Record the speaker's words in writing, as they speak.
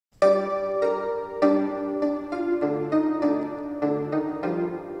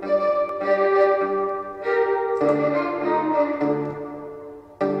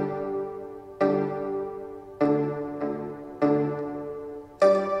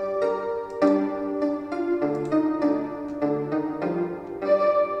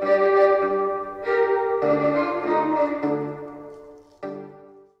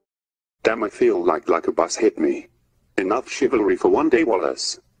feel like a bus hit me. Enough chivalry for one day,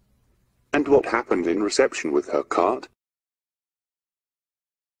 Wallace. And what happened in reception with her card?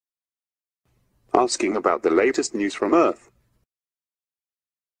 Asking about the latest news from Earth.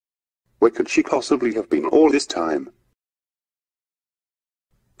 Where could she possibly have been all this time?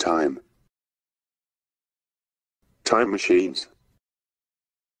 Time machines.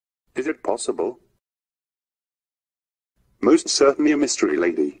 Is it possible? Most certainly a mystery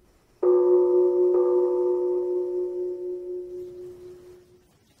lady.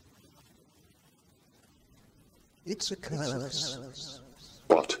 It's a curse.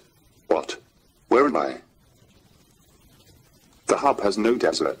 What? Where am I? The hub has no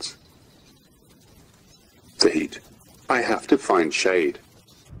deserts. The heat. I have to find shade.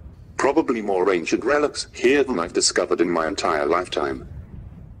 Probably more ancient relics here than I've discovered in my entire lifetime.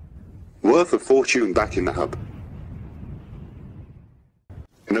 Worth a fortune back in the hub.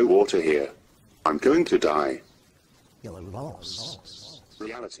 No water here. I'm going to die. You're lost.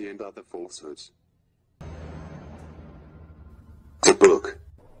 Reality and other falsehoods. The book.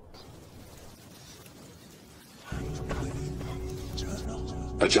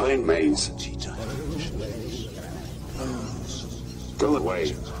 A giant maze. Go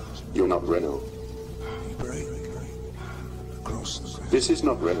away. You're not real. This is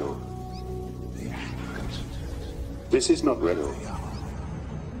not real. This is not real.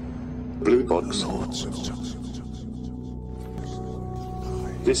 Blue box.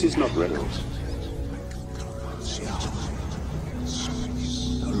 This is not real.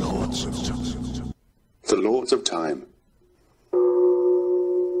 The Lords of Time.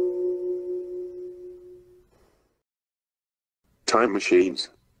 Time machines.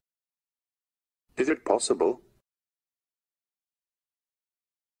 Is it possible?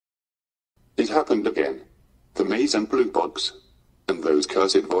 It happened again. The maze and blue box. And those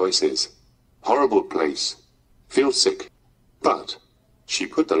cursed voices. Horrible place. Feel sick. But she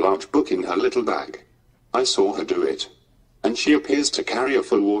put the large book in her little bag. I saw her do it. And she appears to carry a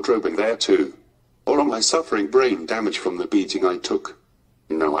full wardrobe in there too. Or am I suffering brain damage from the beating I took?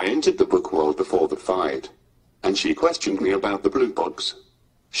 No, I entered the book world before the fight. And she questioned me about the blue box.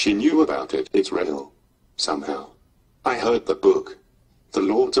 She knew about it. It's real. Somehow. I heard the book. The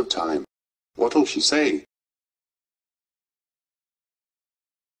Lords of Time. What'll she say?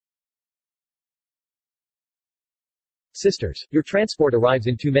 Sisters, your transport arrives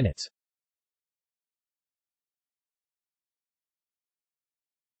in 2 minutes.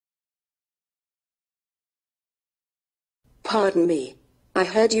 Pardon me. I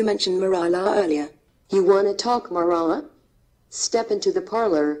heard you mention Marala earlier. You want to talk, Marala? Step into the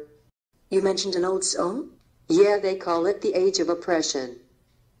parlor. You mentioned an old song? Yeah, they call it the Age of Oppression.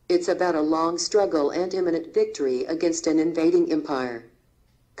 It's about a long struggle and imminent victory against an invading empire.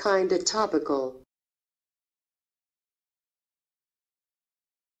 Kinda topical.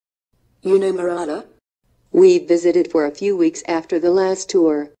 You know Marala? We visited for a few weeks after the last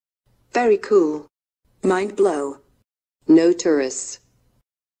tour. Very cool. Mind blow. No tourists.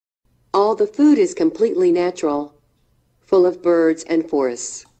 All the food is completely natural, full of birds and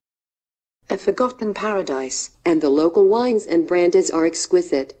forests. A forgotten paradise. And the local wines and brandies are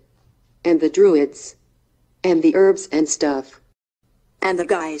exquisite. And the druids. And the herbs and stuff. And the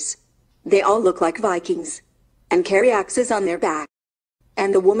guys. They all look like Vikings. And carry axes on their back.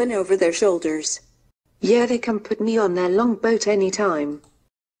 And the woman over their shoulders. Yeah, they can put me on their longboat anytime.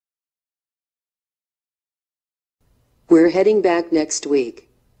 We're heading back next week.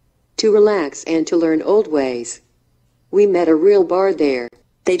 To relax and to learn old ways. We met a real bard there.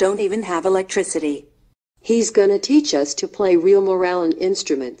 They don't even have electricity. He's gonna teach us to play real Moralan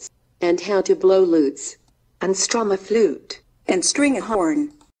instruments. And how to blow lutes. And strum a flute. And string a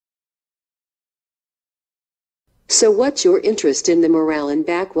horn. So what's your interest in the Moralan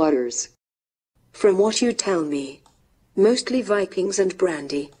backwaters? From what you tell me, mostly Vikings and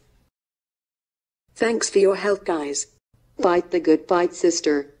brandy. Thanks for your help, guys. Fight the good fight,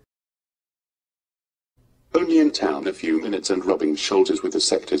 sister. Only in town a few minutes and rubbing shoulders with the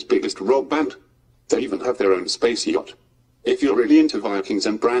sector's biggest rock band. They even have their own space yacht. If you're really into Vikings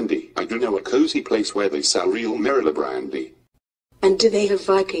and brandy, I do know a cozy place where they sell real Marilla brandy. And do they have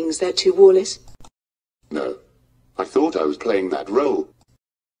Vikings there too, Wallace? No. I thought I was playing that role.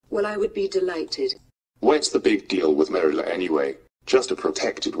 Well, I would be delighted. What's the big deal with Marilla anyway? Just a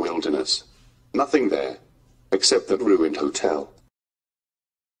protected wilderness. Nothing there. Except that ruined hotel.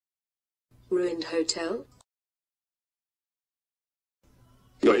 Ruined hotel?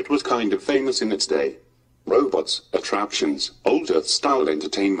 Yeah, it was kind of famous in its day. Robots, attractions, old Earth-style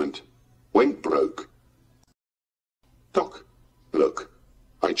entertainment. Went broke. Doc, look.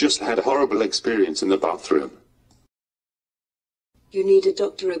 I just had a horrible experience in the bathroom. You need a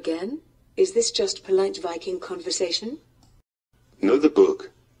doctor again? Is this just polite Viking conversation? No, the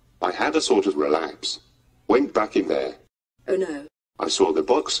book. I had a sort of relapse. Went back in there. Oh no. I saw the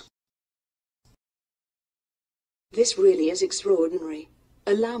box. This really is extraordinary.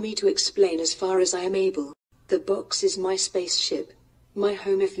 Allow me to explain as far as I am able. The box is my spaceship. My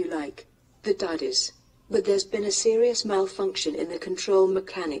home if you like. The TARDIS. But there's been a serious malfunction in the control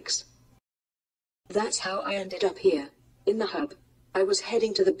mechanics. That's how I ended up here. In the hub. I was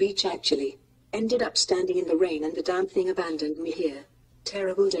heading to the beach actually. Ended up standing in the rain and the damn thing abandoned me here.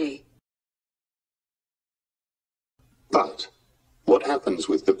 Terrible day. But what happens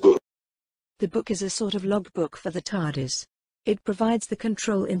with the book? The book is a sort of logbook for the TARDIS. It provides the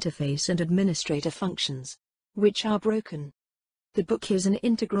control interface and administrator functions, which are broken. The book is an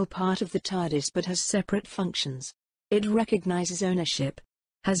integral part of the TARDIS but has separate functions. It recognizes ownership,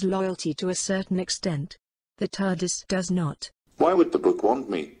 has loyalty to a certain extent. The TARDIS does not. Why would the book want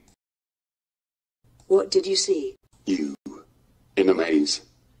me? What did you see? You. In a maze.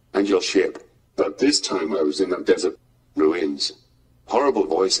 And your ship. But this time I was in a desert. Ruins. Horrible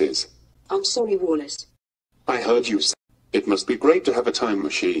voices. I'm sorry, Wallace. I heard you say it must be great to have a time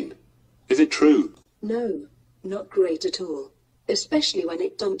machine. Is it true? No, not great at all. Especially when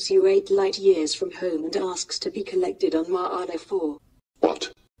it dumps you 8 light years from home and asks to be collected on Ma'ala 4.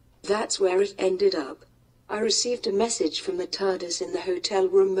 What? That's where it ended up. I received a message from the TARDIS in the hotel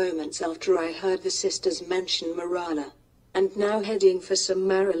room moments after I heard the sisters mention Marala. And now heading for some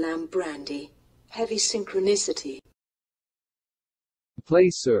Marilam brandy. Heavy synchronicity.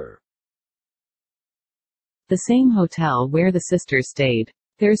 Place, sir. The same hotel where the sisters stayed.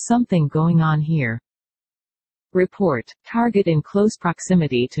 There's something going on here. Report. Target in close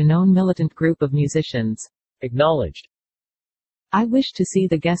proximity to known militant group of musicians. Acknowledged. I wish to see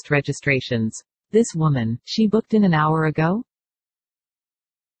the guest registrations. This woman, she booked in an hour ago?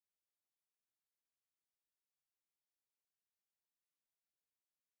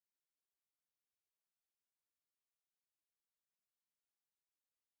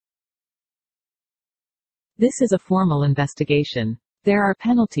 This is a formal investigation. There are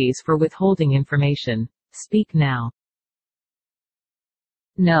penalties for withholding information. Speak now.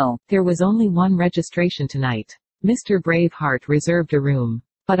 No, there was only one registration tonight. Mr. Braveheart reserved a room.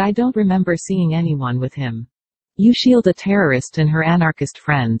 But I don't remember seeing anyone with him. You shield a terrorist and her anarchist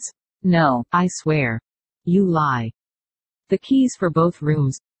friends. No, I swear. You lie. The keys for both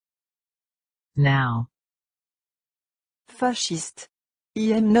rooms. Now. Fascist. I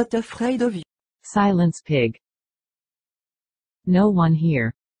am not afraid of you. Silence, pig. No one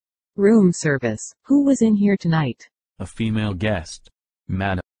here. Room service. Who was in here tonight? A female guest.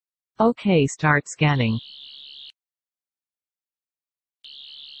 Madam. Okay, start scanning.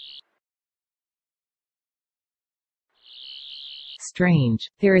 Strange,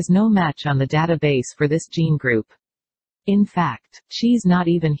 there is no match on the database for this gene group. In fact, she's not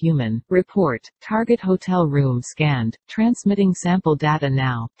even human. Report, target hotel room scanned, transmitting sample data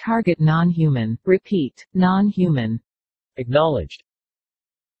now. Target non-human. Repeat, non-human. Acknowledged.